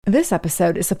This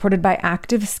episode is supported by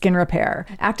Active Skin Repair.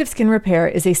 Active Skin Repair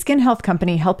is a skin health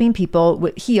company helping people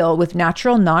heal with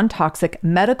natural, non-toxic,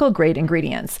 medical-grade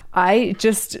ingredients. I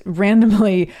just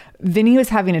randomly, Vinny was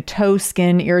having a toe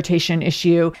skin irritation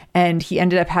issue, and he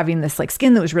ended up having this like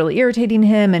skin that was really irritating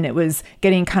him, and it was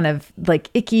getting kind of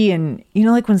like icky, and you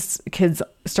know, like when kids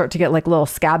start to get like little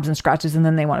scabs and scratches and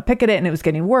then they want to pick at it, and it was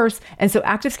getting worse. And so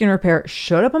Active Skin Repair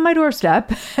showed up on my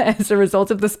doorstep as a result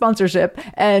of the sponsorship,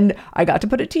 and I got to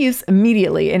put it to use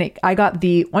immediately. And I got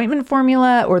the ointment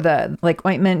formula, or the like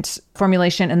ointment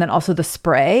formulation, and then also the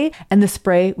spray, and the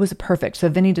spray was perfect. So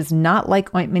Vinny does not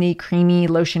like ointmenty, creamy,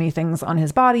 lotiony things on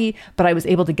his body, but I was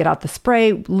able to get out the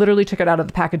spray, literally took it out of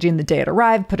the packaging the day it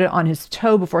arrived, put it on his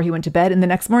toe before he went to bed. And the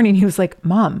next morning he was like,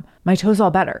 "Mom, my toe's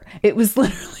all better." It was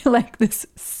literally like this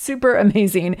super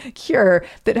amazing cure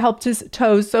that helped his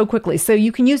toes so quickly. So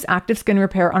you can use Active Skin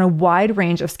Repair on a wide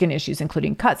range of skin issues,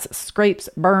 including cuts, scrapes,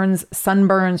 burns,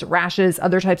 sunburns, rashes,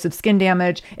 other types of skin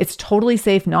damage. It's totally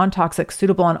safe, non-toxic,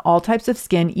 suitable on all types of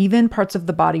skin, even parts of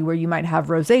the body where you might have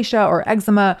rosacea or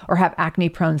eczema or have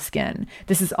acne-prone skin.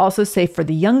 This is also safe for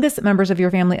the youngest members of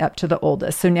your family up to the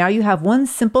oldest. So now you have one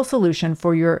simple solution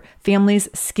for your family's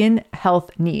skin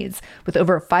health needs. With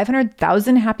over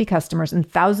 500,000 happy customers and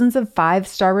thousands of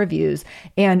 5-star reviews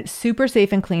and super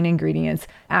safe and clean ingredients,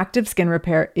 Active Skin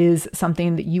Repair is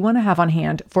something that you want to have on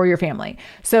hand for your family.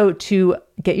 So to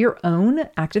get your own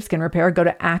Active Skin Repair, go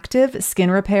to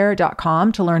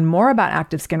activeskinrepair.com to learn more about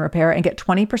Active Skin Repair and get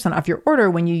 20% off your order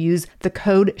when you use the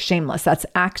code SHAMELESS. That's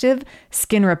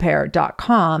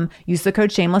activeskinrepair.com. Use the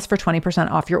code SHAMELESS for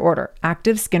 20% off your order.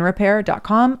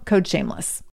 activeskinrepair.com, code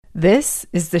SHAMELESS. This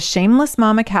is the Shameless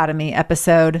Mom Academy,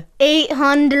 episode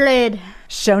 800.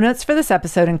 Show notes for this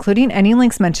episode, including any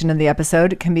links mentioned in the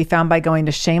episode, can be found by going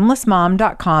to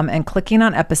shamelessmom.com and clicking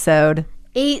on episode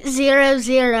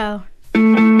 800.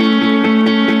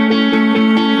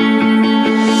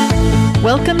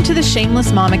 Welcome to the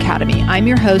Shameless Mom Academy. I'm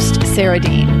your host, Sarah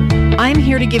Dean. I'm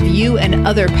here to give you and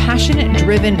other passionate,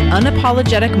 driven,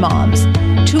 unapologetic moms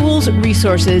tools,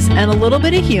 resources, and a little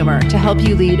bit of humor to help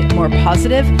you lead more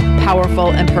positive,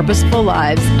 powerful, and purposeful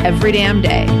lives every damn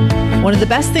day. One of the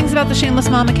best things about the Shameless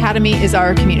Mom Academy is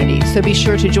our community, so be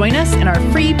sure to join us in our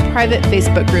free private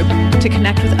Facebook group to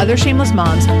connect with other shameless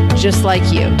moms just like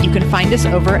you. You can find us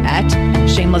over at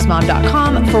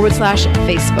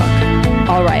shamelessmom.com/Facebook.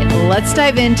 All right, let's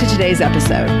dive into today's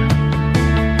episode.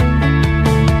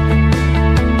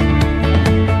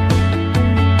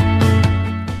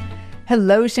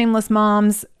 Hello, shameless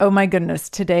moms. Oh my goodness.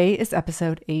 Today is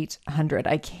episode 800.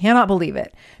 I cannot believe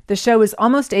it. The show is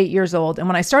almost 8 years old. And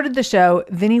when I started the show,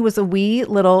 Vinny was a wee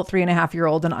little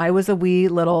 3.5-year-old and I was a wee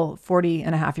little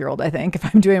 40.5-year-old, I think, if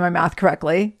I'm doing my math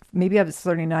correctly. Maybe I was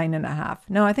 39.5.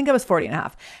 No, I think I was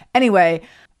 40.5. Anyway,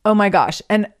 oh my gosh.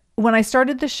 And when I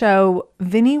started the show,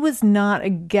 Vinny was not a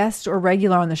guest or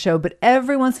regular on the show, but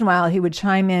every once in a while he would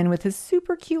chime in with his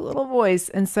super cute little voice.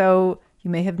 And so you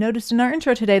may have noticed in our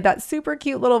intro today, that super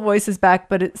cute little voice is back,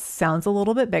 but it sounds a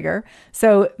little bit bigger.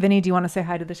 So Vinny, do you want to say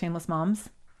hi to the shameless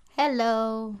moms?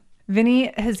 Hello.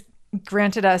 Vinny has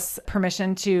granted us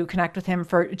permission to connect with him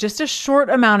for just a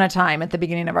short amount of time at the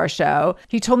beginning of our show.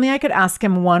 He told me I could ask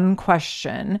him one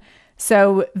question.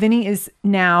 So Vinny is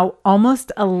now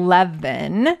almost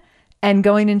 11 and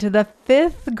going into the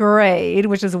 5th grade,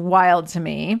 which is wild to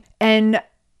me. And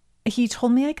he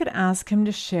told me I could ask him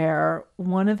to share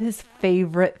one of his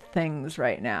favorite things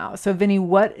right now. So Vinny,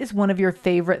 what is one of your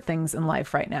favorite things in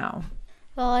life right now?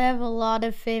 Well, I have a lot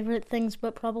of favorite things,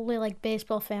 but probably like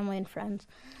baseball, family, and friends.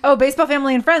 Oh, baseball,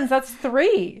 family, and friends. That's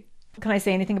 3. Can I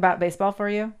say anything about baseball for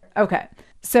you? Okay.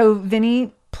 So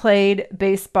Vinny played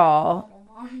baseball.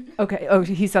 Okay. Oh,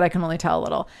 he said I can only tell a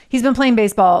little. He's been playing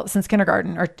baseball since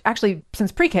kindergarten, or actually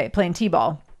since pre-K, playing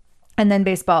t-ball. And then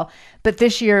baseball. But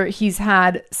this year he's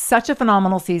had such a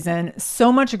phenomenal season,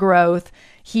 so much growth.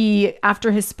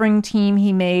 After his spring team,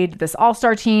 he made this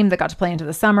all-star team that got to play into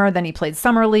the summer. Then he played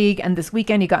summer league. And this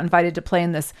weekend he got invited to play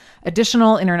in this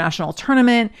additional international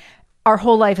tournament. Our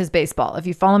whole life is baseball. If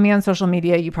you follow me on social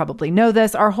media, you probably know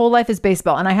this. Our whole life is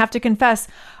baseball. And I have to confess,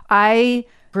 I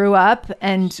grew up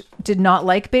and did not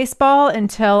like baseball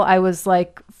until I was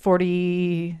like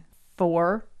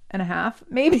 44 and a half,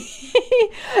 maybe,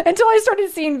 until I started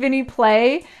seeing Vinny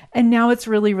play. And now it's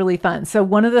really, really fun. So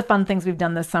one of the fun things we've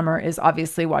done this summer is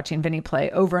obviously watching Vinny play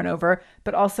over and over.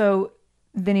 But also,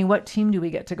 Vinny, what team do we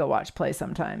get to go watch play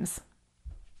sometimes?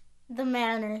 The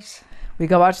Mariners. We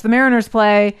go watch the Mariners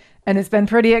play, and it's been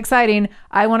pretty exciting.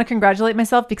 I want to congratulate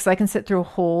myself because I can sit through a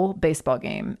whole baseball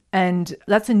game. And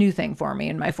that's a new thing for me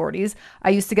in my 40s.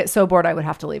 I used to get so bored I would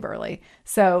have to leave early.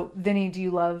 So, Vinny, do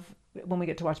you love when we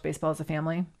get to watch baseball as a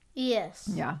family? Yes.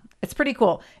 Yeah, it's pretty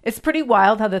cool. It's pretty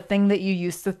wild how the thing that you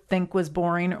used to think was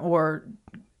boring or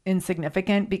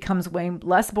insignificant becomes way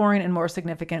less boring and more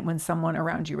significant when someone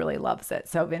around you really loves it.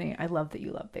 So Vinny, I love that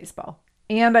you love baseball.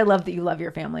 And I love that you love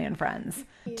your family and friends.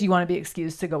 Do you want to be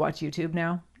excused to go watch YouTube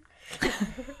now?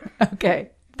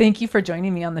 Okay. Thank you for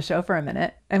joining me on the show for a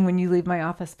minute. And when you leave my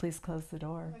office, please close the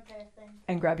door. Okay, thanks.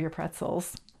 And grab your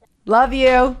pretzels. Love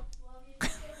you.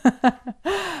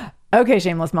 Okay,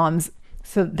 shameless moms.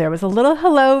 So there was a little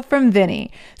hello from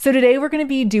Vinny. So today we're going to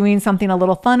be doing something a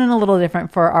little fun and a little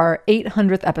different for our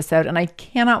 800th episode, and I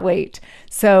cannot wait.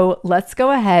 So let's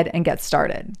go ahead and get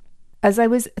started. As I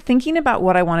was thinking about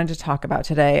what I wanted to talk about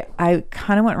today, I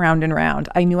kind of went round and round.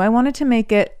 I knew I wanted to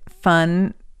make it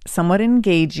fun, somewhat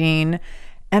engaging,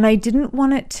 and I didn't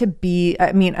want it to be,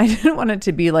 I didn't want it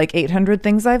to be like 800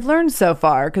 things I've learned so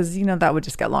far, because, that would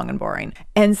just get long and boring.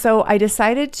 And so I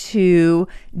decided to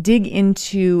dig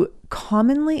into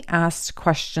commonly asked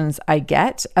questions I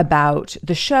get about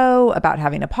the show, about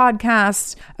having a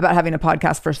podcast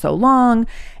for so long.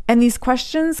 And these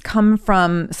questions come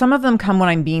from, some of them come when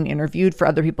I'm being interviewed for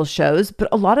other people's shows, but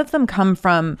a lot of them come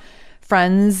from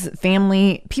friends,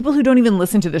 family, people who don't even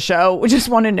listen to the show, who just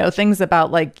want to know things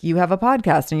about, like, you have a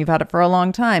podcast and you've had it for a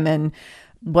long time, and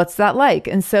what's that like?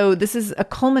 And so this is a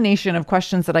culmination of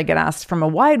questions that I get asked from a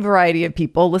wide variety of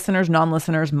people, listeners,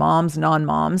 non-listeners, moms,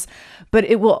 non-moms, but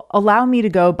it will allow me to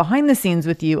go behind the scenes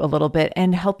with you a little bit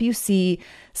and help you see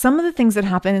some of the things that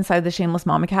happen inside the Shameless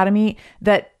Mom Academy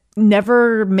that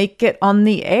never make it on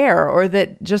the air, or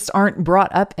that just aren't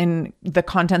brought up in the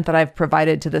content that I've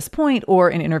provided to this point or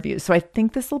in interviews. So I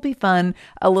think this will be fun,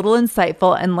 a little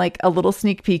insightful, and like a little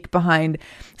sneak peek behind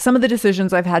some of the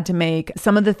decisions I've had to make,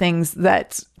 some of the things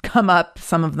that come up,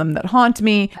 some of them that haunt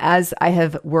me as I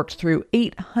have worked through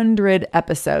 800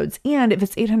 episodes. And if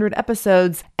it's 800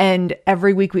 episodes and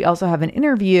every week we also have an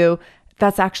interview,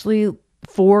 that's actually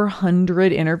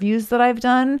 400 interviews that I've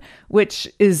done, which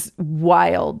is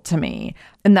wild to me.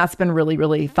 And that's been really,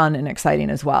 really fun and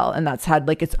exciting as well. And that's had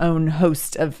like its own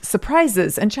host of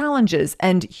surprises and challenges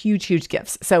and huge, huge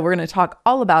gifts. So we're going to talk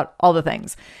all about all the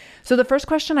things. So the first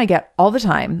question I get all the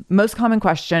time, most common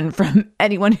question from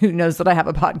anyone who knows that I have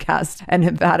a podcast and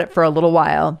have had it for a little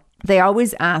while, they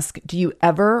always ask, do you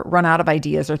ever run out of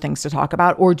ideas or things to talk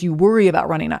about? Or do you worry about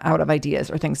running out of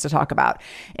ideas or things to talk about?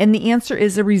 And the answer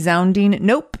is a resounding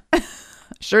nope.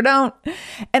 Sure don't.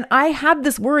 And I had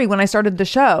this worry when I started the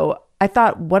show. I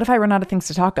thought, what if I run out of things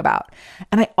to talk about?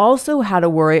 And I also had a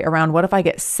worry around, what if I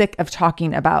get sick of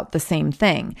talking about the same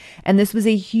thing? And this was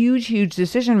a huge, huge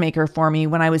decision maker for me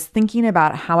when I was thinking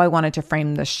about how I wanted to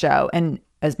frame the show. And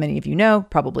as many of you know,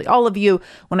 probably all of you,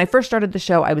 when I first started the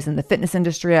show, I was in the fitness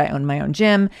industry. I owned my own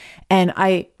gym, and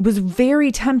I was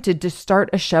very tempted to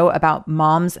start a show about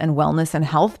moms and wellness and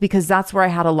health because that's where I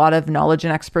had a lot of knowledge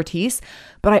and expertise.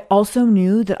 But I also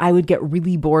knew that I would get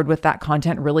really bored with that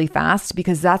content really fast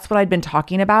because that's what I'd been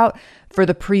talking about for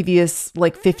the previous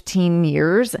 15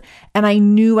 years. And I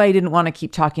knew I didn't want to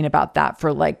keep talking about that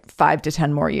for 5 to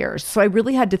 10 more years. So I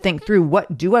really had to think through,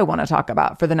 what do I want to talk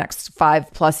about for the next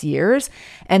 5+ years?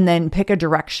 And then pick a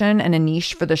direction and a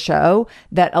niche for the show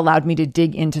that allowed me to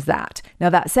dig into that.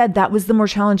 Now, that said, that was the more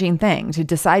challenging thing, to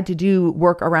decide to do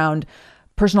work around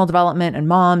personal development and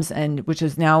moms, and which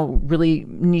is now really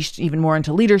niched even more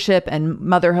into leadership and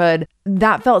motherhood.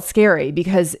 That felt scary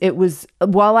because it was,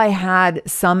 while I had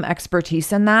some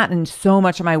expertise in that and so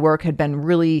much of my work had been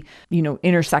really,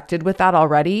 intersected with that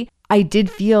already, I did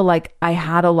feel like I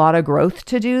had a lot of growth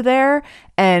to do there.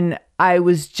 And I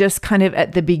was just kind of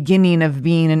at the beginning of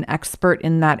being an expert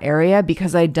in that area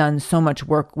because I'd done so much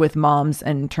work with moms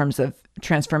in terms of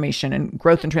transformation and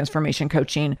growth and transformation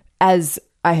coaching, as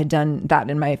I had done that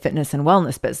in my fitness and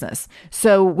wellness business.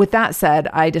 So with that said,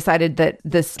 I decided that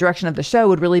this direction of the show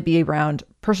would really be around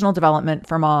personal development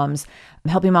for moms,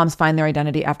 helping moms find their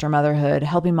identity after motherhood,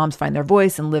 helping moms find their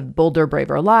voice and live bolder,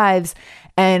 braver lives.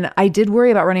 And I did worry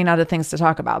about running out of things to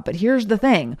talk about. But here's the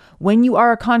thing. When you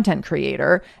are a content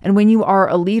creator and when you are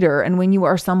a leader and when you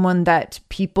are someone that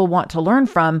people want to learn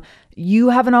from, you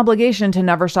have an obligation to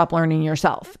never stop learning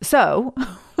yourself. So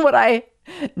what I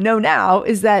know now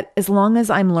is that as long as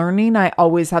I'm learning, I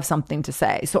always have something to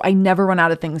say. So I never run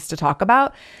out of things to talk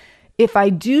about. If I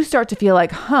do start to feel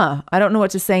like, I don't know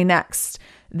what to say next,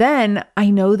 then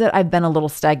I know that I've been a little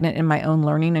stagnant in my own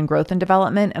learning and growth and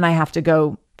development, and I have to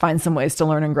go find some ways to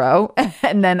learn and grow.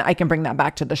 And then I can bring that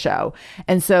back to the show.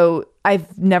 And so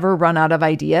I've never run out of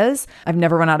ideas. I've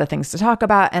never run out of things to talk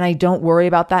about. And I don't worry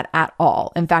about that at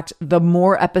all. In fact, the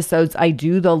more episodes I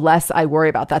do, the less I worry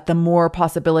about that, the more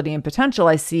possibility and potential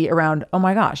I see around, oh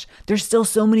my gosh, there's still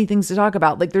so many things to talk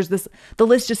about. Like the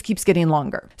list just keeps getting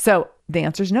longer. So the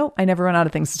answer is no, I never run out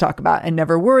of things to talk about and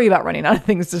never worry about running out of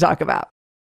things to talk about.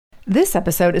 This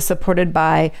episode is supported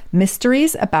by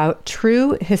Mysteries About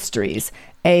True Histories,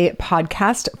 a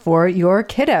podcast for your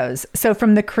kiddos. So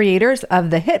from the creators of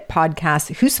the hit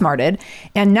podcast Who Smarted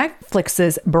and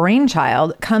Netflix's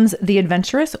Brainchild comes the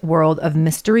adventurous world of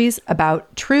Mysteries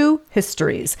About True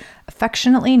Histories,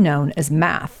 affectionately known as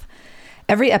math.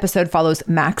 Every episode follows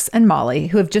Max and Molly,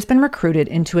 who have just been recruited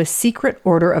into a secret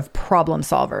order of problem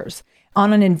solvers,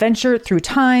 on an adventure through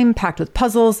time packed with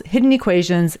puzzles, hidden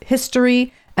equations,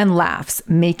 history, and laughs,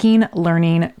 making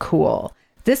learning cool.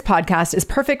 This podcast is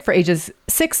perfect for ages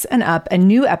 6 and up, and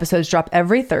new episodes drop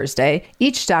every Thursday,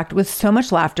 each stacked with so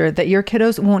much laughter that your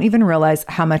kiddos won't even realize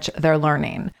how much they're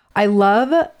learning. I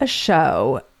love a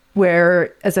show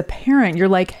where, as a parent, you're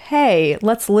like, hey,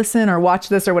 let's listen or watch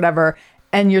this or whatever,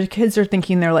 and your kids are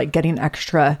thinking they're like getting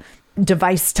extra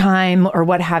device time or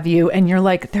what have you, and you're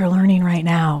like, they're learning right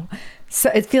now. So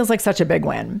it feels like such a big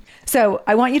win. So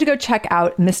I want you to go check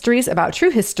out Mysteries About True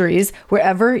Histories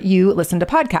wherever you listen to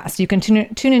podcasts. You can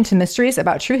tune into Mysteries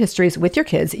About True Histories with your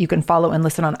kids. You can follow and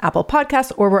listen on Apple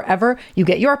Podcasts or wherever you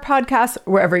get your podcasts,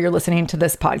 wherever you're listening to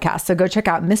this podcast. So go check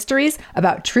out Mysteries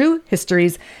About True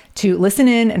Histories to listen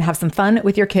in and have some fun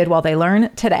with your kid while they learn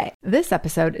today. This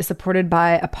episode is supported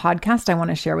by a podcast I want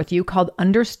to share with you called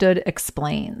Understood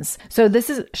Explains. So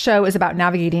show is about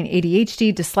navigating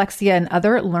ADHD, dyslexia, and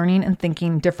other learning and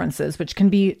thinking differences, which can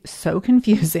be so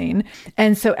confusing.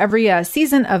 And so every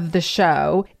season of the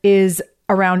show is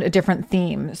around a different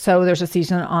theme. So there's a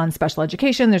season on special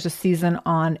education, there's a season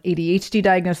on ADHD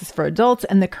diagnosis for adults,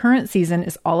 and the current season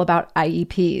is all about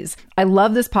IEPs. I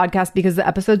love this podcast because the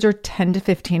episodes are 10 to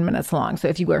 15 minutes long. So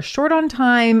if you are short on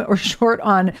time or short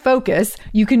on focus,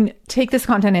 you can take this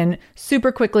content in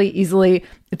super quickly, easily.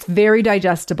 It's very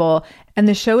digestible. And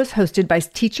the show is hosted by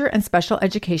teacher and special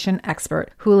education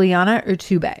expert Juliana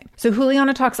Urtube. So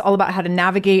Juliana talks all about how to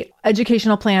navigate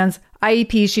educational plans,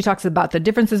 IEPs. She talks about the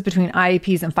differences between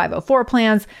IEPs and 504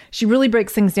 plans. She really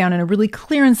breaks things down in a really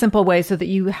clear and simple way so that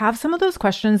you have some of those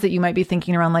questions that you might be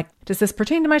thinking around, like, does this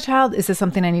pertain to my child? Is this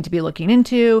something I need to be looking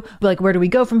into? Like, where do we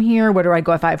go from here? Where do I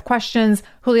go if I have questions?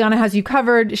 Juliana has you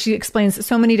covered. She explains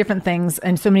so many different things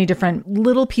and so many different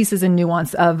little pieces and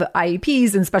nuance of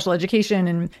IEPs and special education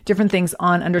and different things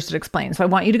on Understood Explains. So I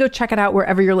want you to go check it out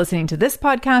wherever you're listening to this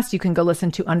podcast. You can go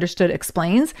listen to Understood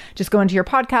Explains. Just go into your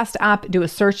podcast app, do a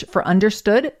search for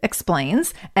Understood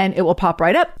Explains, and it will pop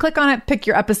right up. Click on it, pick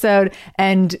your episode,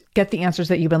 and get the answers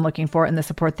that you've been looking for and the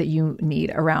support that you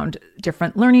need around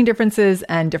different learning differences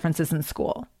and differences in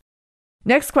school.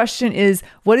 Next question is,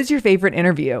 what is your favorite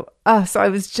interview? So I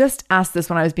was just asked this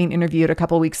when I was being interviewed a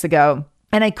couple weeks ago,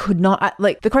 and I could not,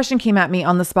 the question came at me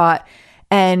on the spot,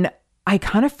 and I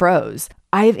kind of froze.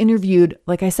 I have interviewed,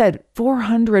 like I said,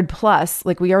 400 plus,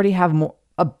 we already have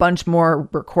a bunch more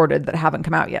recorded that haven't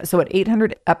come out yet. So at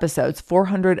 800 episodes,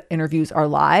 400 interviews are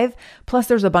live. Plus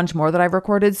there's a bunch more that I've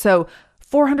recorded. So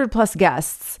 400 plus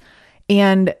guests.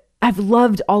 And I've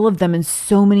loved all of them in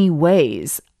so many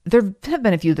ways. There have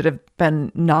been a few that have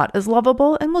been not as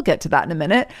lovable, and we'll get to that in a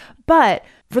minute. But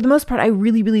for the most part, I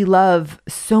really, really love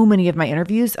so many of my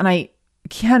interviews, and I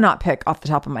cannot pick off the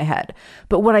top of my head.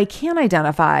 But what I can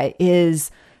identify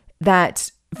is that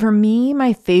for me,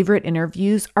 my favorite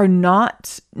interviews are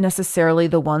not necessarily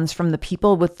the ones from the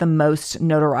people with the most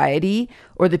notoriety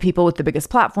or the people with the biggest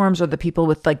platforms or the people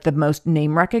with the most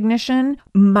name recognition.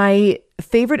 My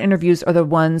favorite interviews are the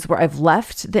ones where I've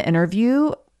left the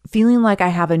interview feeling like I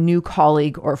have a new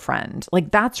colleague or friend.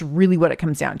 That's really what it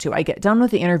comes down to. I get done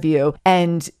with the interview,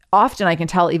 and often I can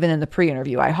tell even in the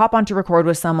pre-interview, I hop on to record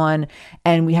with someone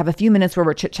and we have a few minutes where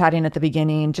we're chit-chatting at the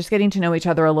beginning, just getting to know each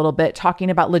other a little bit, talking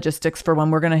about logistics for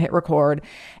when we're going to hit record.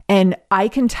 And I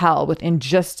can tell within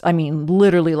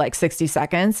literally 60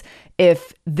 seconds,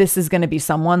 if this is going to be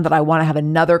someone that I want to have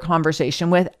another conversation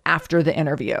with after the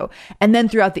interview. And then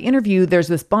throughout the interview, there's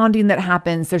this bonding that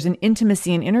happens. There's an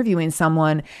intimacy in interviewing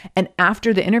someone. And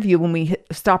after the interview, when we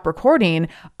stop recording,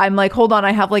 I'm like, hold on,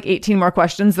 I have 18 more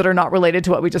questions that are not related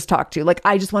to what we just talked to.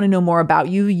 I just want to know more about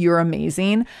you. You're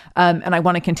amazing. And I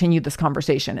want to continue this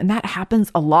conversation. And that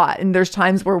happens a lot. And there's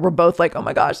times where we're both like, oh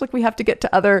my gosh, we have to get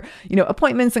to other,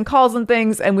 appointments and calls and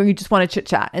things. And we just want to chit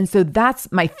chat. And so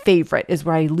that's my favorite, is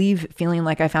where I leave feeling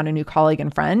like I found a new colleague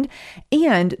and friend.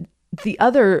 And the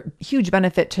other huge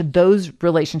benefit to those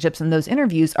relationships and those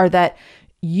interviews are that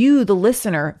you, the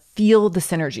listener, feel the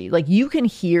synergy. Like you can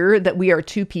hear that we are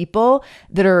two people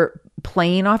that are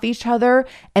playing off each other,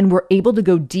 and we're able to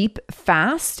go deep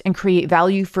fast and create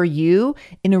value for you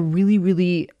in a really,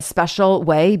 really special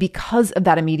way because of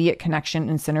that immediate connection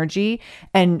and synergy.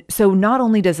 And so not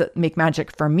only does it make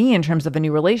magic for me in terms of a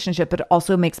new relationship, but it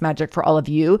also makes magic for all of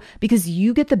you because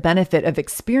you get the benefit of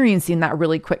experiencing that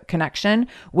really quick connection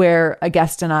where a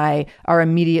guest and I are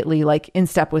immediately like in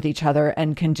step with each other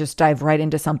and can just dive right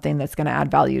into something that's going to add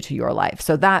value to your life.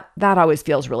 So that always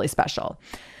feels really special.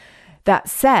 That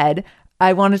said,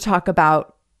 I want to talk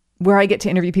about where I get to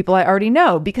interview people I already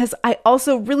know, because I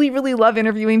also really, really love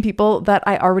interviewing people that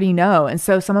I already know. And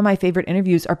so some of my favorite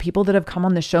interviews are people that have come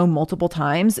on the show multiple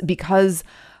times because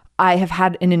I have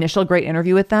had an initial great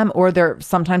interview with them, or they're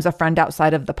sometimes a friend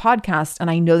outside of the podcast and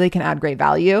I know they can add great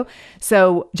value.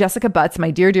 So Jessica Butts,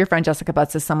 my dear, dear friend Jessica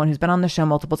Butts, is someone who's been on the show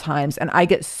multiple times. And I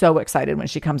get so excited when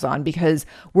she comes on because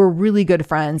we're really good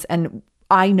friends and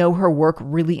I know her work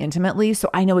really intimately, so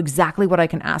I know exactly what I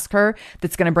can ask her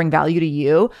that's going to bring value to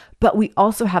you. But we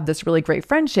also have this really great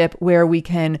friendship where we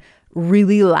can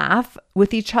really laugh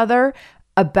with each other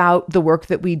about the work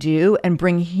that we do and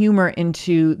bring humor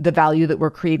into the value that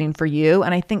we're creating for you.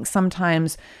 And I think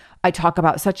sometimes I talk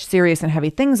about such serious and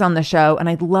heavy things on the show, and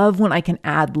I love when I can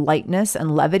add lightness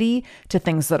and levity to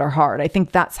things that are hard. I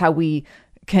think that's how we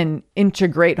can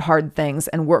integrate hard things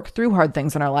and work through hard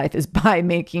things in our life, is by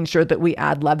making sure that we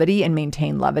add levity and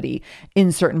maintain levity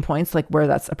in certain points, like where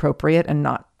that's appropriate and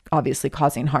not obviously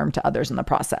causing harm to others in the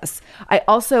process. I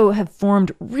also have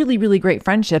formed really, really great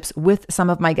friendships with some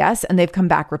of my guests, and they've come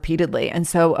back repeatedly. And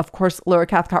so, of course, Laura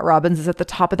Cathcart Robbins is at the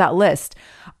top of that list.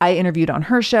 I interviewed on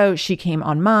her show, she came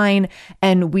on mine,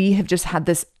 and we have just had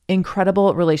this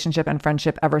incredible relationship and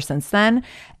friendship ever since then.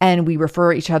 And we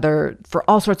refer each other for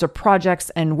all sorts of projects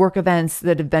and work events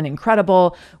that have been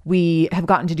incredible. We have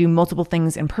gotten to do multiple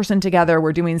things in person together.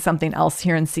 We're doing something else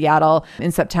here in Seattle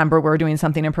in September. We're doing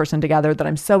something in person together that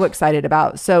I'm so excited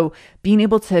about. So being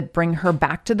able to bring her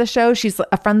back to the show, she's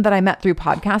a friend that I met through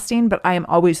podcasting, but I am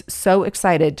always so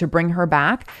excited to bring her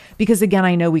back because, again,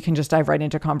 I know we can just dive right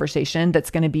into conversation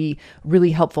that's going to be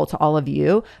really helpful to all of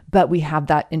you, but we have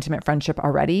that intimate friendship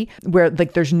already where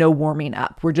like there's no warming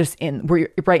up. We're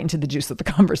right into the juice of the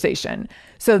conversation.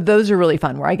 So those are really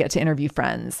fun where I get to interview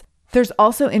friends. There's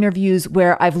also interviews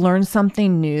where I've learned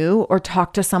something new or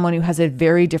talked to someone who has a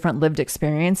very different lived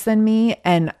experience than me.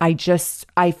 And I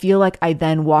feel like I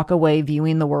then walk away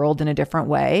viewing the world in a different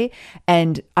way.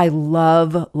 And I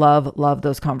love, love, love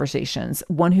those conversations.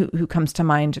 One who comes to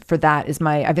mind for that is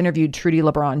I've interviewed Trudy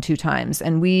LeBron 2 times,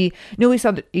 and we knew we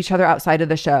saw each other outside of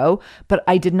the show, but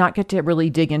I did not get to really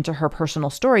dig into her personal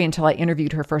story until I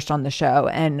interviewed her first on the show.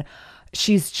 And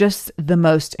she's just the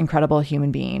most incredible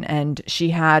human being. And she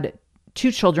had 2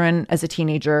 children as a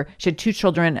teenager. She had 2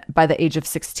 children by the age of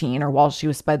 16, or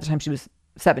by the time she was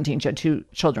 17, she had 2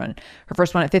 children. Her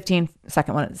first one at 15,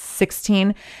 second one at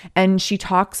 16. And she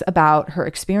talks about her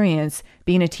experience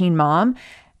being a teen mom.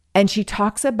 And she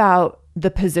talks about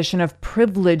the position of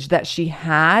privilege that she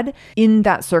had in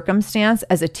that circumstance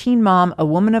as a teen mom, a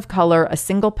woman of color, a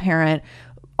single parent,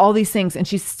 all these things. And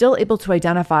she's still able to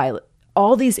identify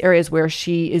all these areas where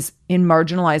she is in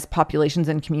marginalized populations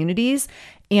and communities,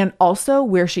 and also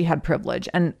where she had privilege.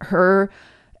 And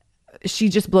she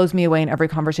just blows me away in every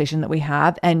conversation that we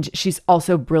have. And she's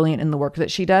also brilliant in the work that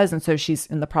she does. And so she's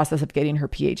in the process of getting her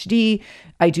PhD.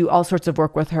 I do all sorts of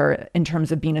work with her in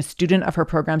terms of being a student of her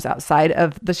programs outside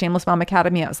of the Shameless Mom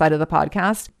Academy, outside of the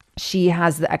podcast. She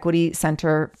has the Equity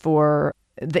Center for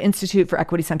the Institute for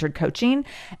Equity-Centered Coaching,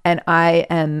 and I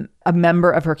am a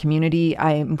member of her community.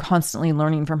 I am constantly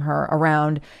learning from her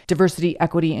around diversity,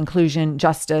 equity, inclusion,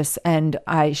 justice, and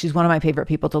she's one of my favorite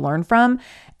people to learn from,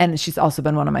 and she's also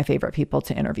been one of my favorite people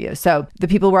to interview. So the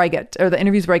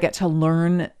interviews where I get to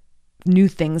learn new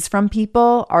things from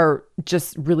people are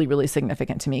just really, really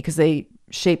significant to me because they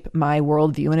shape my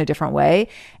worldview in a different way.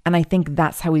 And I think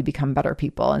that's how we become better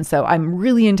people. And so I'm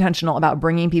really intentional about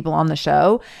bringing people on the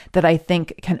show that I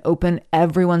think can open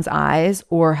everyone's eyes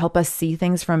or help us see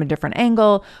things from a different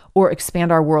angle or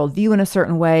expand our worldview in a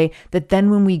certain way, that then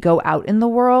when we go out in the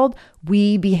world,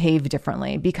 we behave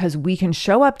differently because we can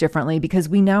show up differently because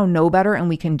we now know better and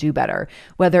we can do better.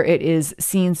 Whether it is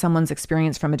seeing someone's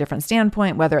experience from a different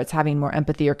standpoint, whether it's having more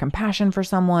empathy or compassion for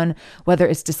someone, whether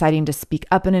it's deciding to speak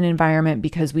up in an environment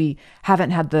because we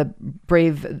haven't had the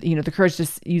the courage to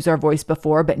use our voice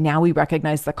before, but now we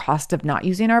recognize the cost of not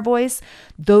using our voice.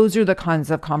 Those are the kinds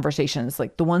of conversations,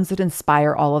 like the ones that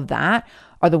inspire all of that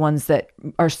are the ones that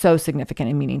are so significant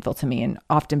and meaningful to me and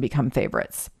often become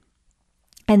favorites.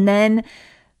 And then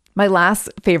my last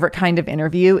favorite kind of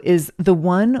interview is the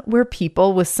one where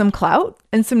people with some clout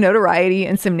and some notoriety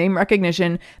and some name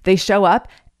recognition, they show up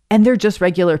and they're just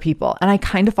regular people. And I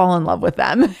kind of fall in love with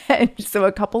them. And so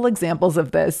a couple examples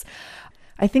of this.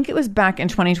 I think it was back in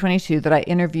 2022 that I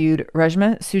interviewed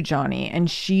Reshma Sujani,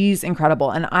 and she's incredible.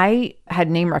 And I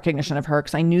had name recognition of her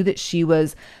because I knew that she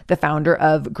was the founder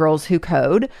of Girls Who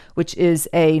Code, which is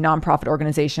a nonprofit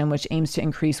organization which aims to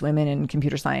increase women in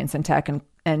computer science and tech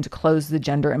and close the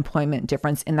gender employment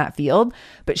difference in that field.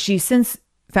 But she, since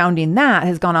founding that,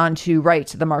 has gone on to write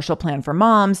the Marshall Plan for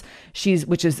Moms,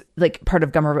 which is like part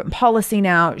of government policy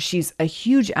now. She's a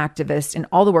huge activist in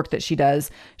all the work that she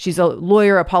does. She's a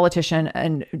lawyer, a politician,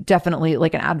 and definitely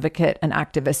like an advocate, an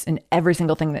activist in every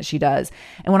single thing that she does.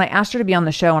 And when I asked her to be on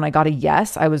the show and I got a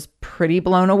yes, I was pretty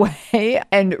blown away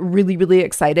and really, really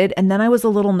excited. And then I was a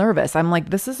little nervous. I'm like,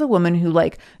 this is a woman who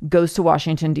like goes to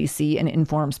Washington, D.C. and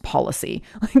informs policy.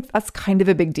 Like that's kind of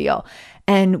a big deal.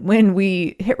 And when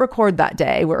we hit record that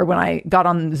day, or when I got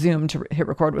on Zoom to hit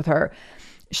record with her,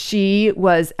 she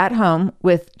was at home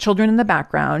with children in the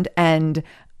background and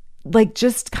like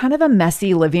just kind of a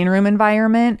messy living room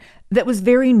environment that was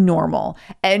very normal.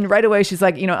 And right away, she's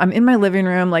like, I'm in my living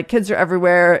room, like kids are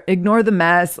everywhere, ignore the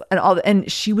mess and all that.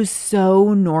 And she was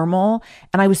so normal.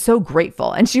 And I was so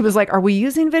grateful. And she was like, are we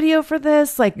using video for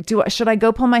this? Like, should I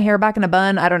go pull my hair back in a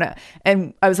bun? I don't know.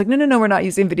 And I was like, no, we're not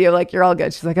using video. Like, you're all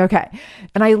good. She's like, okay.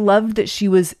 And I loved that she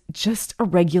was just a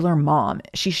regular mom.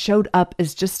 She showed up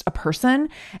as just a person.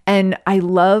 And I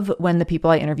love when the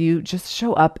people I interview just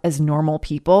show up as normal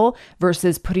people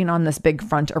versus putting on this big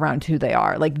front around who they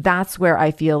are. Like that's where I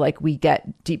feel like we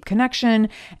get deep connection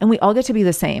and we all get to be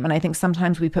the same. And I think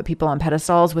sometimes we put people on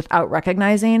pedestals without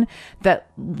recognizing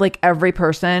that like every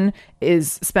person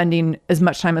is spending as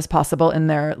much time as possible in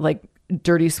their like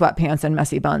dirty sweatpants and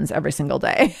messy buns every single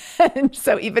day. And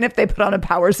so even if they put on a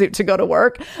power suit to go to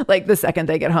work, like the second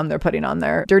they get home, they're putting on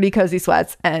their dirty, cozy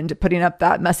sweats and putting up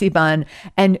that messy bun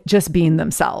and just being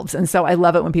themselves. And so I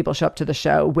love it when people show up to the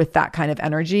show with that kind of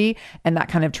energy and that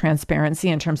kind of transparency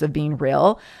in terms of being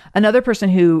real. Another person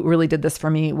who really did this for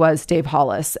me was Dave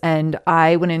Hollis. And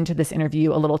I went into this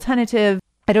interview a little tentative.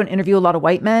 I don't interview a lot of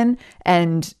white men,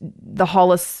 and the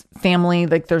Hollis family,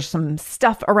 like there's some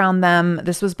stuff around them.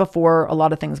 This was before a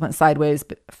lot of things went sideways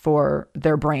for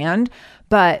their brand.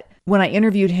 But when I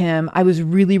interviewed him, I was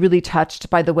really, really touched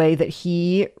by the way that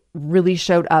he really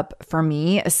showed up for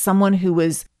me as someone who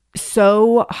was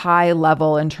so high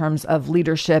level in terms of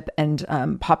leadership and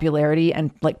popularity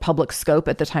and like public scope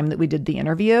at the time that we did the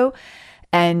interview.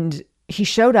 And he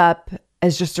showed up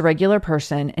as just a regular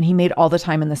person, and he made all the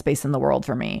time in the space in the world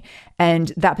for me.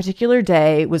 And that particular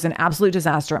day was an absolute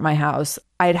disaster at my house.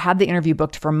 I had had the interview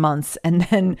booked for months, and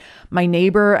then my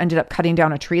neighbor ended up cutting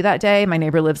down a tree that day. My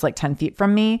neighbor lives like 10 feet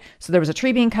from me. So there was a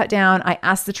tree being cut down. I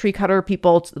asked the tree cutter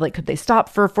people, like, could they stop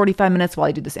for 45 minutes while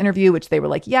I do this interview, which they were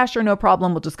like, yeah, sure, no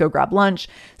problem. We'll just go grab lunch.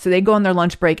 So they go on their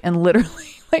lunch break, and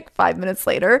literally like 5 minutes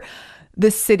later,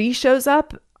 the city shows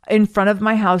up in front of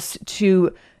my house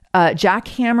to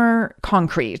jackhammer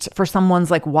concrete for someone's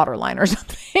like water line or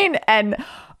something. And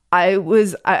I'm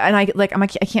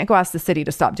like, I can't go ask the city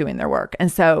to stop doing their work. And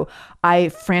so I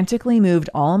frantically moved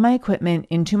all of my equipment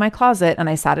into my closet, and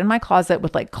I sat in my closet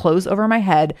with like clothes over my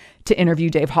head to interview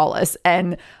Dave Hollis.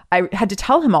 And I had to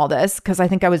tell him all this because I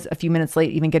think I was a few minutes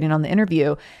late even getting on the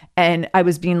interview, and I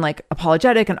was being like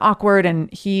apologetic and awkward.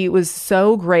 And he was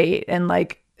so great and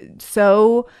like,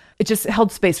 so it just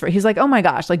held space for it. He's like, oh my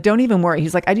gosh, like, don't even worry.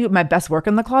 He's like, I do my best work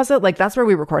in the closet. Like, that's where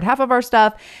we record half of our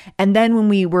stuff. And then when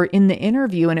we were in the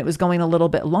interview and it was going a little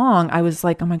bit long, I was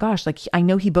like, oh my gosh, like, I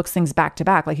know he books things back to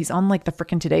back. Like, he's on like the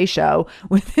freaking Today Show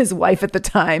with his wife at the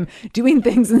time doing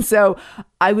things. And so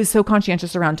I was so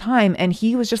conscientious around time. And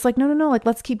he was just like, no, like,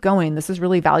 let's keep going. This is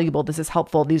really valuable. This is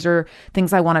helpful. These are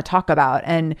things I want to talk about.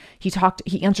 And he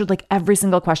answered like every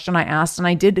single question I asked. And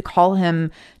I did call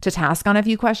him to task on a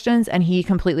few questions, and he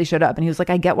completely showed up. And he was like,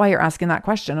 I get why you're asking that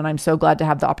question. And I'm so glad to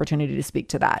have the opportunity to speak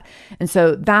to that. And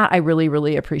so that I really,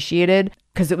 really appreciated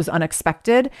because it was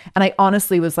unexpected. And I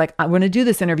honestly was like, I'm going to do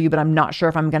this interview, but I'm not sure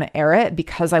if I'm going to air it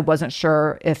because I wasn't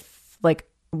sure if like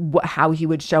how he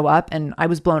would show up. And I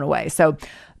was blown away. So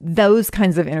those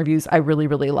kinds of interviews I really,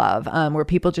 really love, where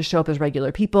people just show up as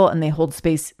regular people and they hold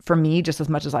space for me just as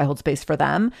much as I hold space for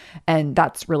them. And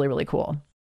that's really, really cool.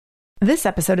 This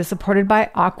episode is supported by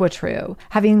AquaTrue.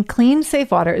 Having clean, safe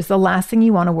water is the last thing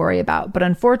you want to worry about. But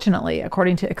unfortunately,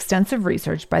 according to extensive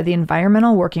research by the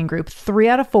Environmental Working Group, 3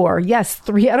 out of 4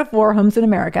 homes in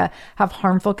America have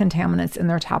harmful contaminants in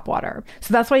their tap water.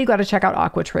 So that's why you got to check out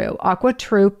AquaTrue.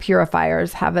 AquaTrue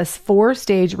purifiers have a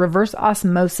 4-stage reverse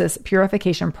osmosis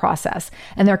purification process.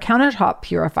 And their countertop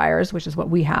purifiers, which is what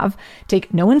we have,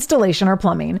 take no installation or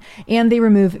plumbing. And they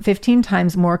remove 15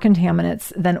 times more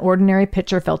contaminants than ordinary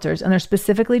pitcher filters. And they're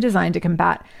specifically designed to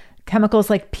combat chemicals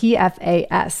like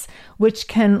PFAS, which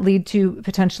can lead to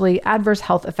potentially adverse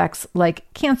health effects like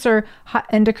cancer,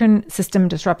 endocrine system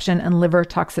disruption, and liver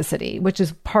toxicity, which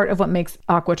is part of what makes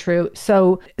AquaTrue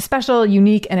so special,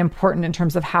 unique, and important in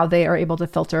terms of how they are able to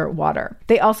filter water.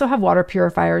 They also have water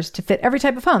purifiers to fit every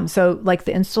type of home. So like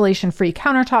the installation-free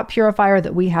countertop purifier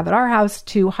that we have at our house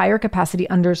to higher capacity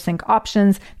under sink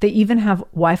options. They even have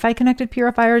Wi-Fi connected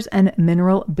purifiers and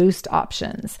mineral boost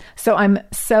options. So I'm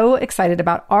so excited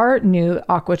about our new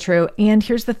AquaTrue. And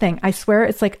here's the thing, I swear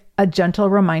it's like a gentle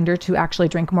reminder to actually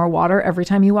drink more water every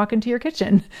time you walk into your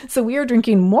kitchen. So we are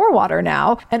drinking more water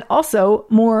now and also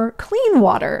more clean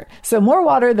water. So more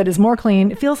water that is more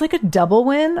clean. It feels like a double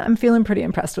win. I'm feeling pretty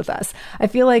impressed with us. I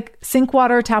feel like sink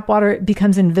water, tap water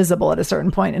becomes invisible at a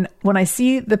certain point. And when I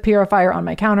see the purifier on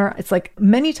my counter, it's like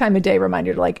many times a day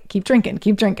reminder to like, keep drinking,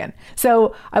 keep drinking.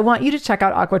 So I want you to check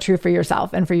out AquaTrue for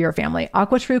yourself and for your family.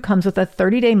 AquaTrue comes with a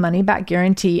 30-day money-back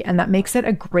guarantee, and that makes it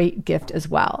a great gift as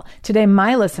well. Today,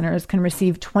 my listeners can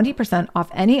receive 20%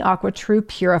 off any AquaTrue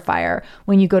purifier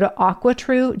when you go to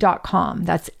aquatrue.com.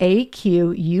 That's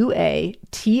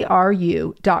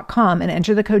AQUATRU.com and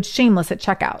enter the code shameless at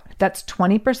checkout. That's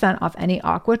 20% off any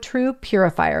AquaTrue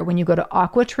purifier when you go to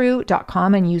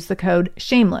aquatrue.com and use the code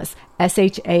shameless,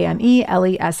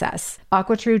 SHAMELESS.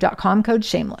 aquatrue.com code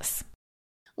shameless.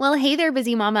 Well, hey there,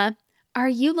 busy mama. Are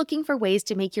you looking for ways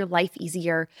to make your life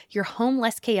easier, your home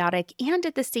less chaotic, and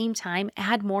at the same time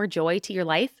add more joy to your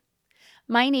life?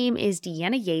 My name is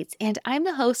Deanna Yates, and I'm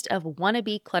the host of Wanna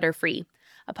Be Clutter-Free,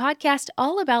 a podcast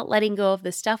all about letting go of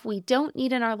the stuff we don't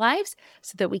need in our lives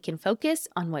so that we can focus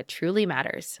on what truly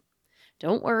matters.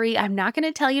 Don't worry, I'm not going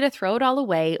to tell you to throw it all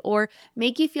away or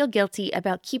make you feel guilty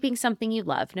about keeping something you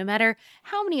love, no matter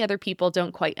how many other people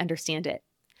don't quite understand it.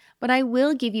 But I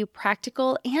will give you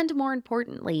practical and, more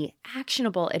importantly,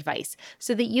 actionable advice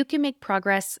so that you can make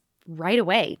progress right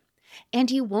away.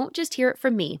 And you won't just hear it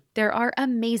from me. There are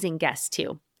amazing guests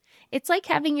too. It's like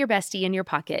having your bestie in your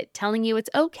pocket telling you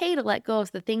it's okay to let go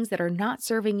of the things that are not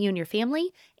serving you and your family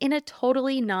in a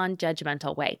totally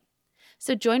non-judgmental way.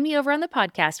 So join me over on the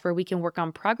podcast where we can work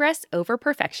on progress over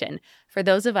perfection for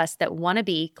those of us that want to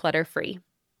be clutter-free.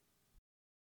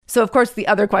 So of course, the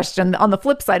other question on the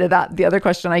flip side of that, the other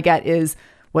question I get is,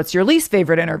 what's your least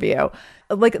favorite interview?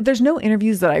 Like, there's no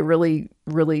interviews that I really,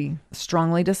 really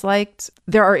strongly disliked.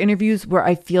 There are interviews where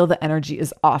I feel the energy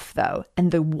is off though.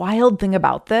 And the wild thing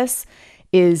about this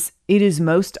is it is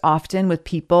most often with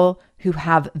people who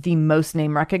have the most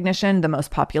name recognition, the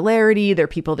most popularity. They're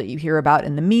people that you hear about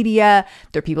in the media.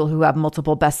 They're people who have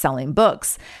multiple best-selling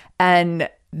books. And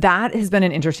that has been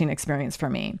an interesting experience for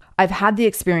me. I've had the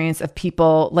experience of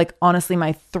people, like honestly,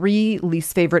 my 3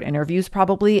 least favorite interviews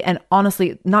probably, and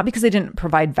honestly, not because they didn't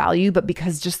provide value, but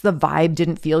because just the vibe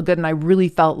didn't feel good. And I really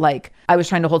felt like I was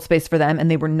trying to hold space for them and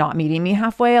they were not meeting me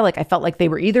halfway. Like I felt like they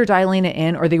were either dialing it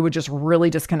in or they were just really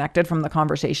disconnected from the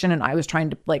conversation. And I was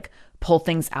trying to like pull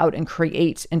things out and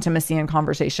create intimacy and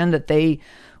conversation that they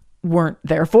weren't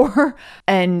there for.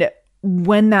 And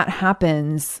when that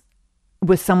happens,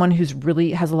 with someone who's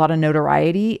really has a lot of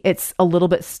notoriety, it's a little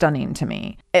bit stunning to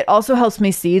me. It also helps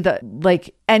me see that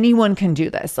like anyone can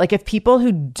do this. Like if people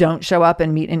who don't show up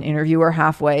and meet an interviewer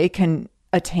halfway can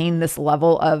attain this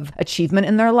level of achievement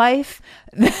in their life,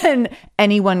 then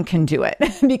anyone can do it.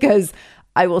 Because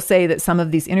I will say that some of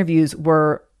these interviews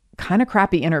were kind of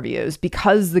crappy interviews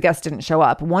because the guest didn't show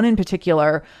up. One in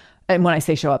particular, and when I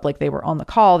say show up, like they were on the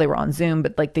call, they were on Zoom,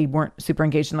 but like they weren't super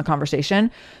engaged in the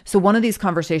conversation. So one of these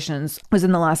conversations was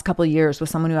in the last couple of years with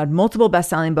someone who had multiple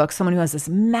best-selling books, someone who has this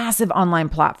massive online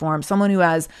platform, someone who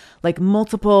has like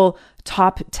multiple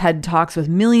top TED Talks with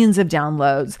millions of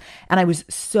downloads. And I was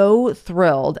so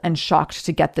thrilled and shocked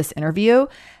to get this interview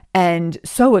and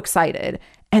so excited.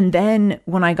 And then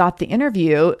when I got the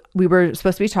interview, we were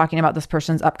supposed to be talking about this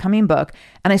person's upcoming book.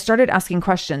 And I started asking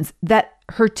questions that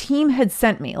her team had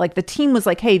sent me. Like the team was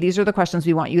like, hey, these are the questions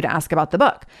we want you to ask about the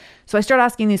book. So I started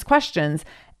asking these questions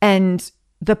and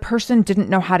the person didn't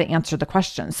know how to answer the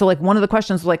question. So like one of the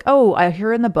questions was like, oh, I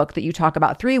hear in the book that you talk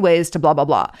about 3 ways to blah, blah,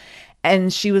 blah.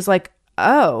 And she was like,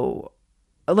 oh,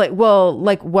 like, well,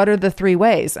 like what are the 3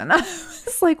 ways? And I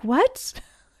was like, what?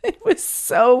 It was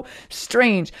so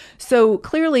strange. So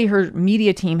clearly her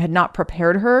media team had not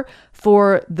prepared her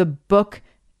for the book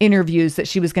interviews that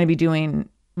she was going to be doing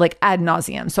like ad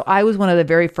nauseum. So I was one of the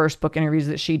very first book interviews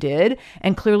that she did.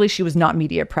 And clearly she was not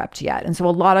media prepped yet. And so a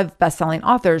lot of best-selling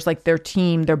authors, like their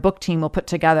team, their book team will put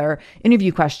together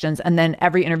interview questions. And then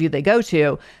every interview they go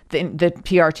to, the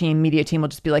PR team, media team will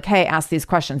just be like, hey, ask these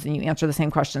questions. And you answer the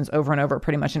same questions over and over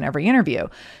pretty much in every interview.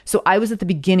 So I was at the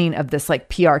beginning of this like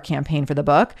PR campaign for the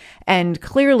book. And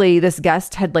clearly this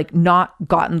guest had like not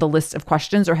gotten the list of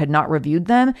questions or had not reviewed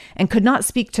them and could not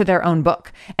speak to their own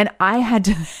book. And I had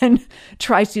to then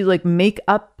try to like make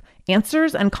up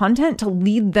answers and content to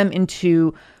lead them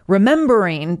into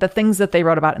remembering the things that they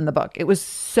wrote about in the book. It was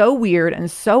so weird and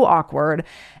so awkward.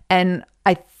 And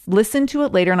I listened to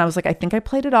it later and I was like, I think I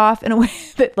played it off in a way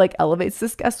that like elevates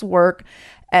this guest's work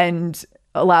and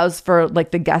allows for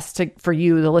like the guest to, for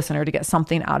you, the listener, to get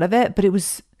something out of it. But it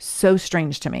was so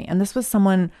strange to me. And this was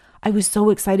someone I was so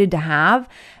excited to have.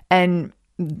 And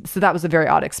so that was a very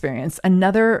odd experience.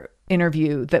 Another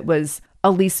interview that was a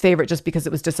least favorite just because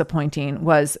it was disappointing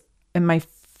was in my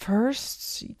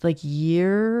first like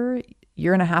year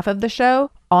and a half of the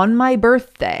show. On my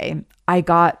birthday, I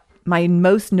got my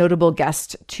most notable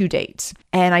guest to date.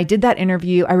 And I did that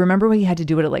interview. I remember we had to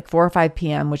do it at like 4 or 5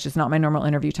 p.m., which is not my normal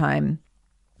interview time.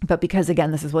 But because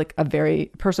again, this is like a very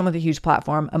person with a huge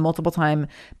platform, a multiple time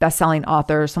best-selling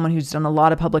author, someone who's done a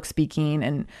lot of public speaking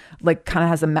and like kind of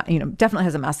has definitely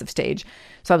has a massive stage.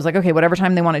 So I was like, okay, whatever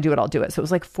time they want to do it, I'll do it. So it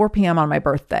was like 4 p.m. on my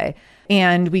birthday.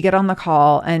 And we get on the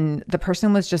call and the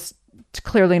person was just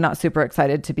clearly not super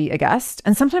excited to be a guest.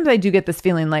 And sometimes I do get this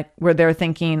feeling like where they're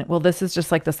thinking, well, this is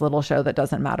just like this little show that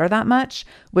doesn't matter that much,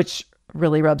 which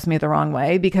really rubs me the wrong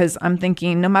way because I'm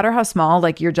thinking no matter how small,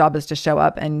 like your job is to show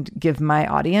up and give my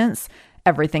audience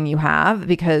everything you have.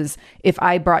 Because if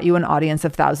I brought you an audience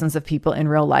of thousands of people in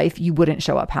real life, you wouldn't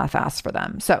show up half-assed for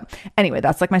them. So anyway,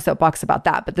 that's like my soapbox about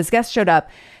that. But this guest showed up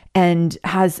and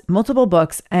has multiple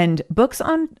books and books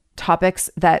on topics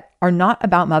that are not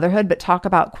about motherhood, but talk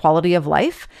about quality of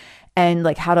life and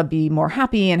like how to be more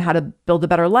happy and how to build a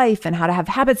better life and how to have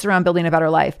habits around building a better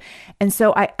life. And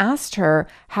so I asked her,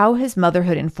 how has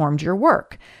motherhood informed your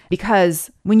work? Because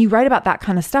when you write about that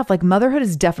kind of stuff, like motherhood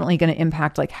is definitely going to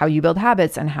impact like how you build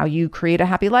habits and how you create a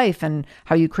happy life and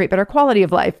how you create better quality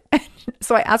of life.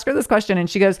 So I asked her this question and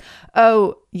she goes,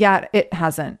 oh yeah, it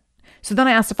hasn't. So then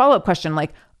I asked a follow-up question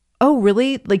like, oh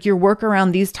really? Like your work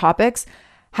around these topics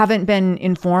haven't been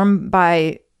informed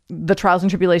by the trials and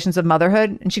tribulations of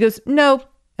motherhood? And she goes, no.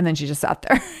 And then she just sat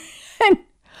there. And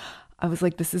I was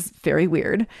like, this is very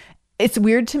weird. It's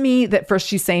weird to me that first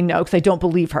she's saying no, because I don't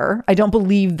believe her. I don't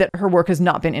believe that her work has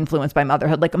not been influenced by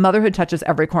motherhood. Like motherhood touches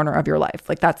every corner of your life.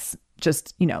 Like that's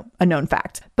just, a known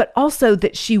fact. But also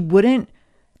that she wouldn't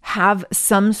have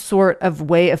some sort of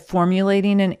way of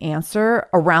formulating an answer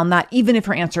around that, even if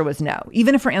her answer was no.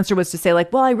 Even if her answer was to say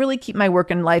like, well, I really keep my work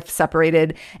and life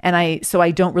separated and so I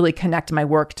don't really connect my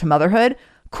work to motherhood.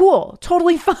 Cool,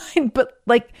 totally fine. But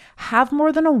like have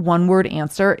more than a one-word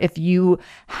answer if you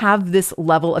have this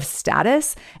level of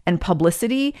status and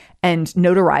publicity and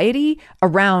notoriety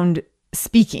around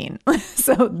speaking.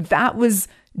 So that was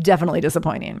definitely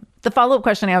disappointing. The follow-up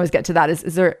question I always get to that is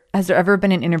has there ever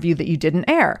been an interview that you didn't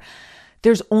air?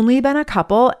 There's only been a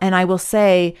couple, and I will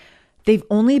say they've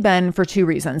only been for 2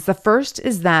 reasons. The first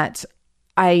is that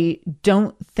I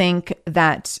don't think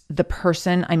that the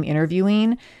person I'm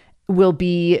interviewing will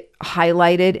be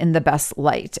highlighted in the best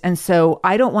light. And so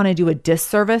I don't want to do a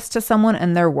disservice to someone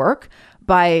and their work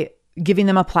by giving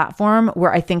them a platform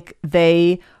where I think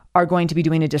they are going to be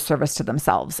doing a disservice to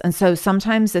themselves. And so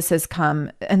sometimes this has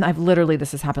come, and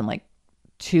this has happened like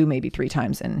 2, maybe 3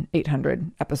 times in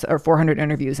 800 episodes or 400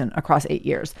 interviews and across 8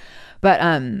 years. But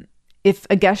if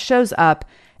a guest shows up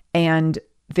and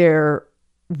they're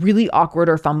really awkward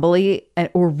or fumbly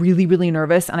or really, really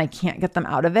nervous and I can't get them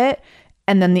out of it,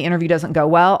 and then the interview doesn't go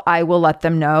well, I will let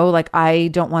them know, like, I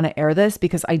don't want to air this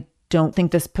because I don't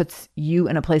think this puts you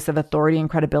in a place of authority and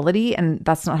credibility. And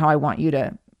that's not how I want you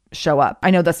to show up.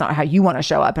 I know that's not how you want to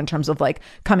show up in terms of like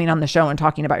coming on the show and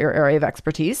talking about your area of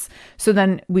expertise. So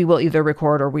then we will either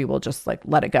record or we will just like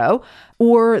let it go.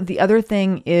 Or the other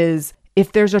thing is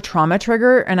if there's a trauma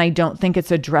trigger and I don't think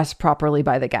it's addressed properly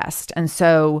by the guest. And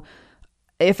so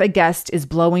if a guest is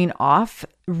blowing off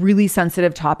really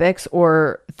sensitive topics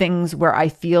or things where I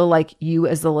feel like you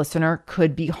as the listener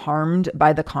could be harmed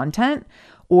by the content,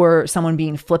 or someone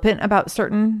being flippant about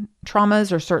certain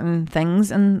traumas or certain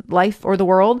things in life or the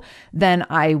world, then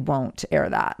I won't air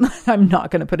that. I'm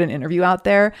not going to put an interview out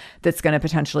there that's going to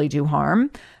potentially do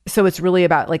harm. So it's really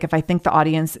about like, if I think the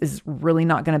audience is really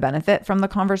not going to benefit from the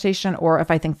conversation, or if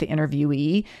I think the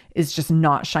interviewee is just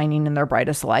not shining in their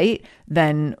brightest light,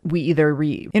 then we either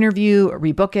re-interview,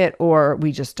 rebook it, or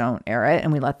we just don't air it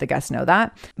and we let the guest know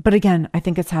that. But again, I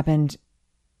think it's happened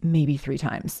maybe 3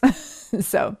 times.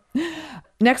 So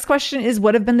next question is,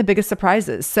 what have been the biggest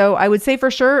surprises? So I would say for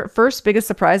sure, first biggest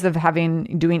surprise of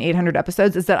doing 800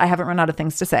 episodes is that I haven't run out of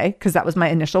things to say, because that was my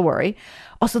initial worry.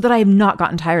 Also that I have not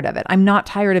gotten tired of it. I'm not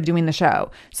tired of doing the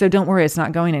show. So don't worry, it's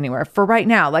not going anywhere. For right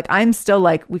now, like I'm still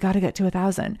like, we got to get to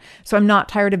 1,000. So I'm not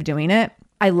tired of doing it.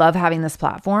 I love having this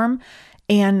platform.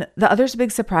 And the other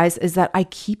big surprise is that I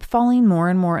keep falling more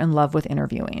and more in love with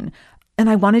interviewing. And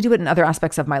I want to do it in other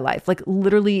aspects of my life. Like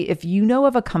literally, if you know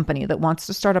of a company that wants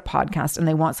to start a podcast and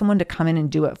they want someone to come in and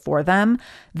do it for them,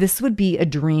 this would be a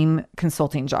dream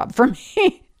consulting job for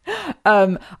me.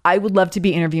 I would love to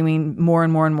be interviewing more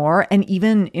and more and more, and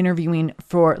even interviewing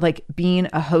for like being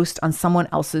a host on someone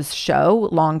else's show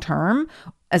long term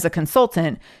as a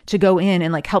consultant, to go in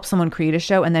and like help someone create a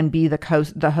show and then be the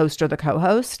host or the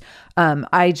co-host.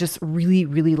 I just really,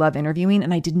 really love interviewing,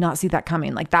 and I did not see that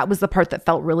coming. Like that was the part that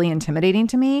felt really intimidating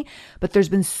to me, but there's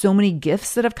been so many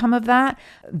gifts that have come of that.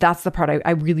 That's the part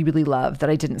I really, really love that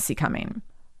I didn't see coming.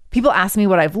 People ask me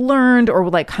what I've learned or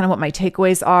like kind of what my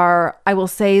takeaways are. I will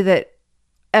say that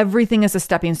everything is a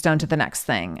stepping stone to the next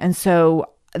thing. And so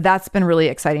that's been really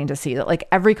exciting to see that like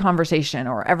every conversation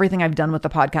or everything I've done with the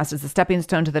podcast is a stepping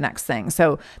stone to the next thing.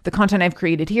 So the content I've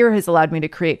created here has allowed me to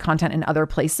create content in other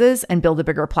places and build a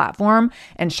bigger platform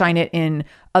and shine it in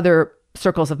other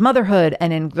circles of motherhood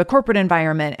and in the corporate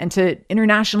environment, and to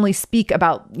internationally speak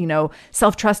about,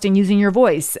 self-trust and using your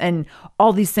voice and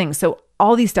all these things. So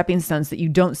all these stepping stones that you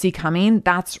don't see coming,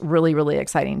 that's really, really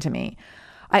exciting to me.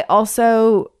 I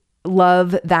also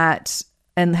love that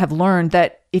and have learned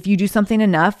that if you do something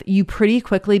enough, you pretty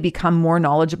quickly become more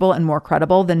knowledgeable and more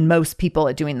credible than most people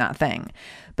at doing that thing.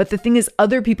 But the thing is,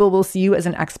 other people will see you as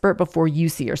an expert before you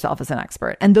see yourself as an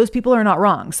expert. And those people are not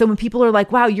wrong. So when people are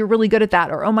like, wow, you're really good at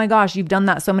that, or, oh my gosh, you've done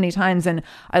that so many times, and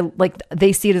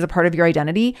they see it as a part of your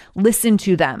identity, listen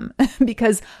to them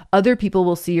because other people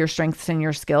will see your strengths and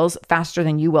your skills faster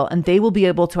than you will. And they will be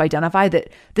able to identify that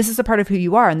this is a part of who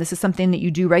you are. And this is something that you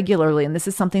do regularly. And this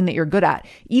is something that you're good at.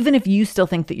 Even if you still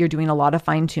think that you're doing a lot of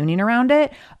fine tuning around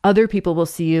it, other people will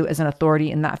see you as an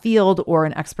authority in that field, or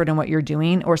an expert in what you're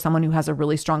doing, or someone who has a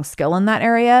really strong skill in that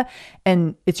area.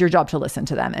 And it's your job to listen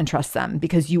to them and trust them,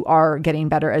 because you are getting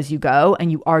better as you go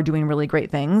and you are doing really great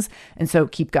things. And so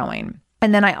keep going.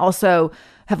 And then I also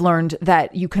have learned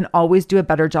that you can always do a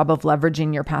better job of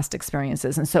leveraging your past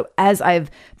experiences. And so as I've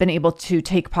been able to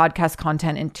take podcast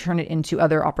content and turn it into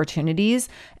other opportunities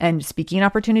and speaking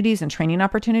opportunities and training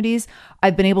opportunities,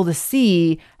 I've been able to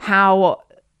see how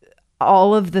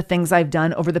all of the things I've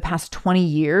done over the past 20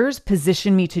 years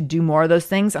position me to do more of those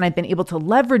things. And I've been able to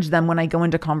leverage them when I go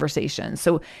into conversations.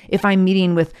 So if I'm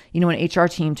meeting with, an HR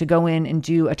team to go in and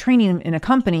do a training in a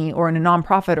company or in a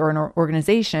nonprofit or an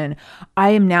organization, I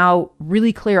am now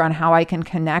really clear on how I can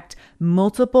connect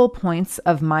multiple points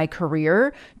of my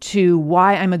career to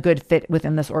why I'm a good fit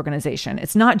within this organization.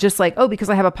 It's not just like, oh, because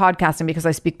I have a podcast and because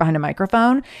I speak behind a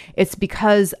microphone. It's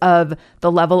because of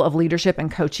the level of leadership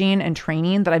and coaching and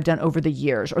training that I've done over the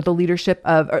years, or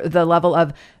the level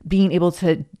of being able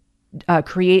to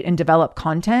create and develop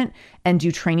content and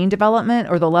do training development,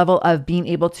 or the level of being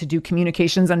able to do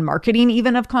communications and marketing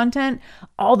even of content.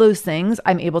 All those things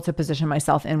I'm able to position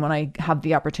myself in when I have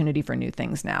the opportunity for new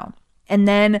things now. And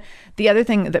then the other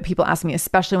thing that people ask me,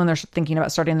 especially when they're thinking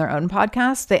about starting their own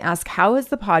podcast, they ask, how has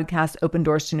the podcast opened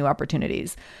doors to new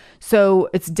opportunities? So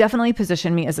it's definitely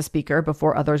positioned me as a speaker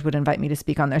before others would invite me to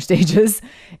speak on their stages.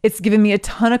 It's given me a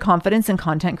ton of confidence in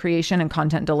content creation and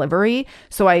content delivery.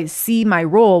 So I see my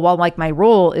role, while like my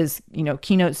role is,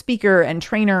 keynote speaker and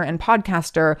trainer and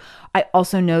podcaster, I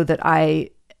also know that I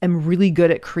am really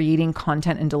good at creating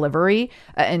content and delivery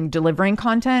and delivering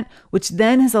content, which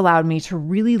then has allowed me to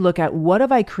really look at what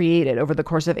have I created over the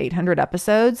course of 800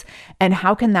 episodes and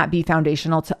how can that be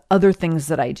foundational to other things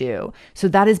that I do. So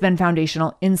that has been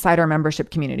foundational inside our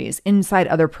membership communities, inside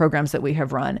other programs that we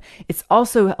have run. It's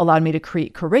also allowed me to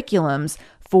create curriculums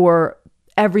for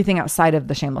everything outside of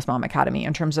the Shameless Mom Academy,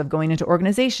 in terms of going into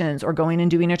organizations or going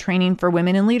and doing a training for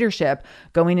women in leadership,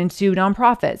 going into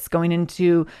nonprofits, going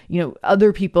into,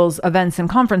 other people's events and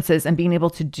conferences, and being able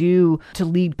to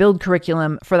build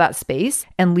curriculum for that space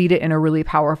and lead it in a really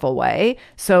powerful way.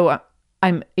 So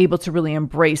I'm able to really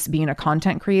embrace being a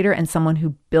content creator and someone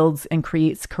who builds and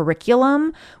creates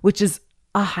curriculum, which is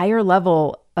a higher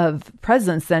level of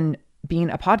presence than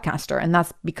being a podcaster. And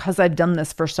that's because I've done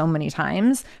this for so many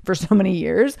times, for so many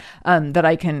years, that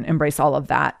I can embrace all of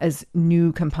that as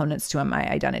new components to my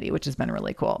identity, which has been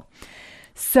really cool.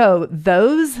 So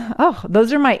those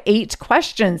are my 8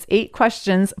 questions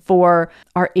for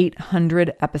our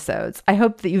 800 episodes. I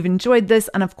hope that you've enjoyed this.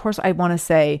 And of course, I want to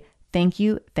say thank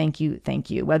you.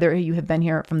 Whether you have been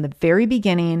here from the very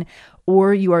beginning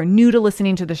or you are new to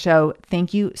listening to the show,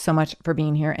 thank you so much for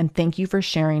being here. And thank you for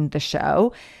sharing the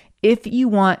show. If you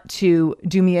want to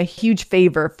do me a huge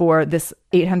favor for this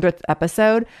 800th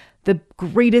episode, the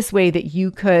greatest way that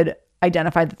you could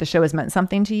identify that the show has meant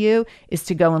something to you is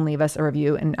to go and leave us a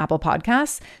review in Apple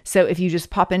Podcasts. So if you just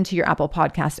pop into your Apple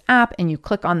Podcast app and you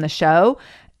click on the show,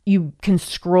 you can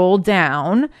scroll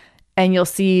down and you'll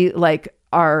see like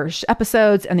our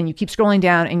episodes, and then you keep scrolling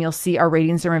down and you'll see our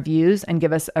ratings and reviews, and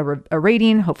give us a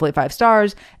rating, hopefully 5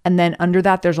 stars. And then under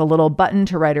that, there's a little button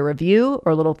to write a review,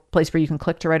 or a little place where you can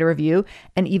click to write a review.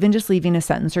 And even just leaving a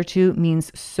sentence or 2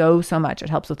 means so much. It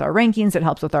helps with our rankings. It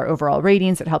helps with our overall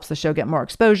ratings. It helps the show get more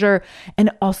exposure, and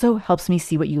it also helps me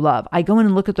see what you love. I go in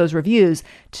and look at those reviews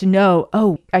to know,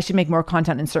 oh, I should make more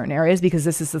content in certain areas because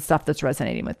this is the stuff that's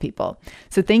resonating with people.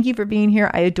 So thank you for being here.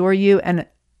 I adore you. And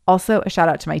also, a shout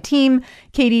out to my team,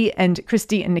 Katie and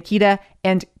Christy and Nikita,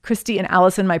 and Christy and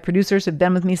Allison, my producers, have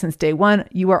been with me since day one.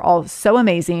 You are all so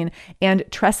amazing. And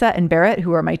Tressa and Barrett,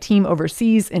 who are my team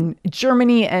overseas in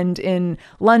Germany and in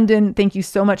London, thank you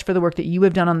so much for the work that you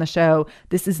have done on the show.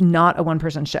 This is not a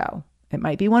one-person show. It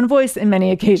might be one voice in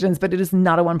many occasions, but it is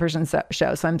not a one-person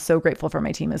show. So I'm so grateful for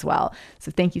my team as well.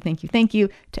 So thank you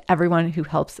to everyone who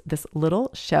helps this little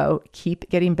show keep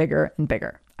getting bigger and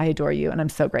bigger. I adore you, and I'm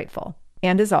so grateful.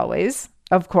 And as always,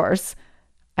 of course,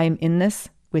 I am in this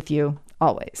with you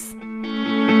always.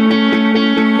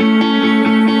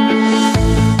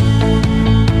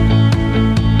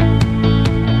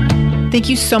 Thank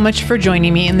you so much for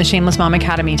joining me in the Shameless Mom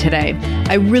Academy today.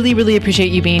 I really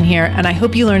appreciate you being here, and I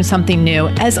hope you learned something new.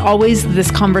 As always,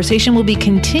 this conversation will be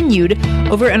continued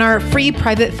over in our free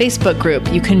private Facebook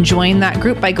group. You can join that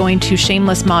group by going to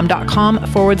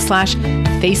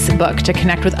shamelessmom.com/Facebook to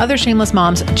connect with other shameless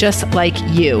moms just like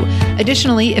you.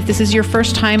 Additionally, if this is your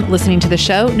first time listening to the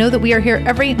show, know that we are here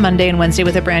every Monday and Wednesday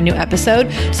with a brand new episode.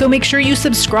 So make sure you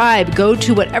subscribe. Go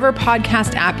to whatever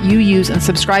podcast app you use and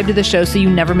subscribe to the show so you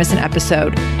never miss an episode.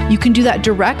 You can do that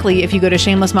directly if you go to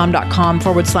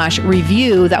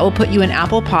shamelessmom.com/review. That will put you in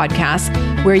Apple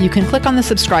Podcasts, where you can click on the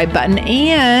subscribe button,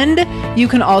 and you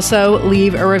can also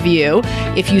leave a review.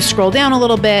 If you scroll down a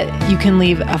little bit, you can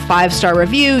leave a 5-star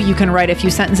review. You can write a few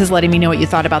sentences letting me know what you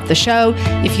thought about the show.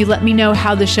 If you let me know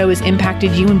how the show has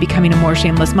impacted you in becoming a more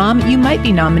shameless mom, you might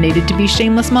be nominated to be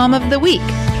Shameless Mom of the Week.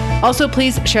 Also,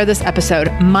 please share this episode.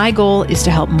 My goal is to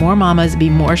help more mamas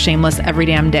be more shameless every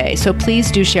damn day. So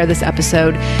please do share this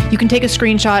episode. You can take a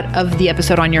screenshot of the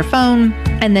episode on your phone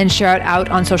and then share it out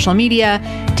on social media.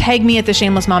 Tag me at the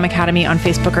Shameless Mom Academy on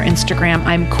Facebook or Instagram.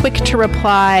 I'm quick to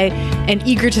reply and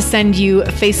eager to send you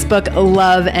Facebook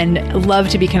love, and love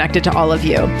to be connected to all of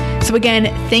you. So again,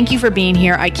 thank you for being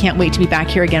here. I can't wait to be back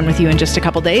here again with you in just a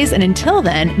couple days. And until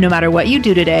then, no matter what you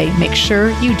do today, make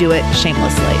sure you do it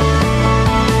shamelessly.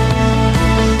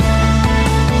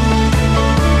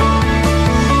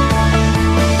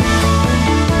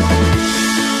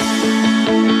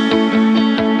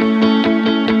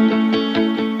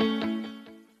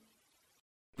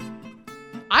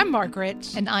 I'm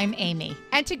Margaret. And I'm Amy.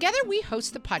 And together we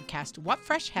host the podcast, What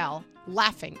Fresh Hell?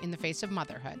 Laughing in the Face of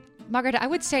Motherhood. Margaret, I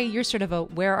would say you're sort of a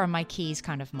where are my keys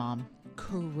kind of mom.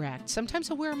 Correct.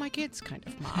 Sometimes a where are my kids kind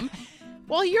of mom.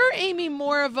 Well, you're, Amy,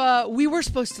 more of a we were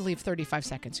supposed to leave 35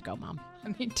 seconds ago, mom.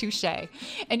 I mean, touche.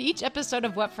 In each episode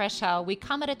of What Fresh Hell, we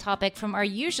come at a topic from our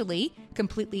usually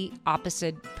completely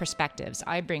opposite perspectives.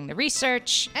 I bring the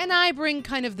research. And I bring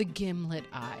kind of the gimlet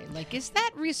eye. Like, is that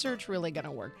research really going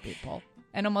to work, people?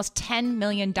 And almost 10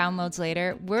 million downloads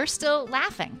later, we're still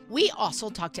laughing. We also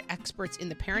talk to experts in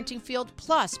the parenting field,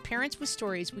 plus parents with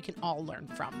stories we can all learn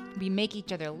from. We make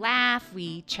each other laugh,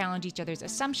 we challenge each other's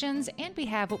assumptions, and we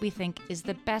have what we think is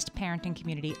the best parenting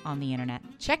community on the internet.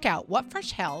 Check out What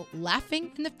Fresh Hell?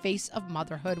 Laughing in the Face of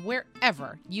Motherhood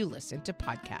wherever you listen to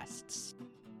podcasts.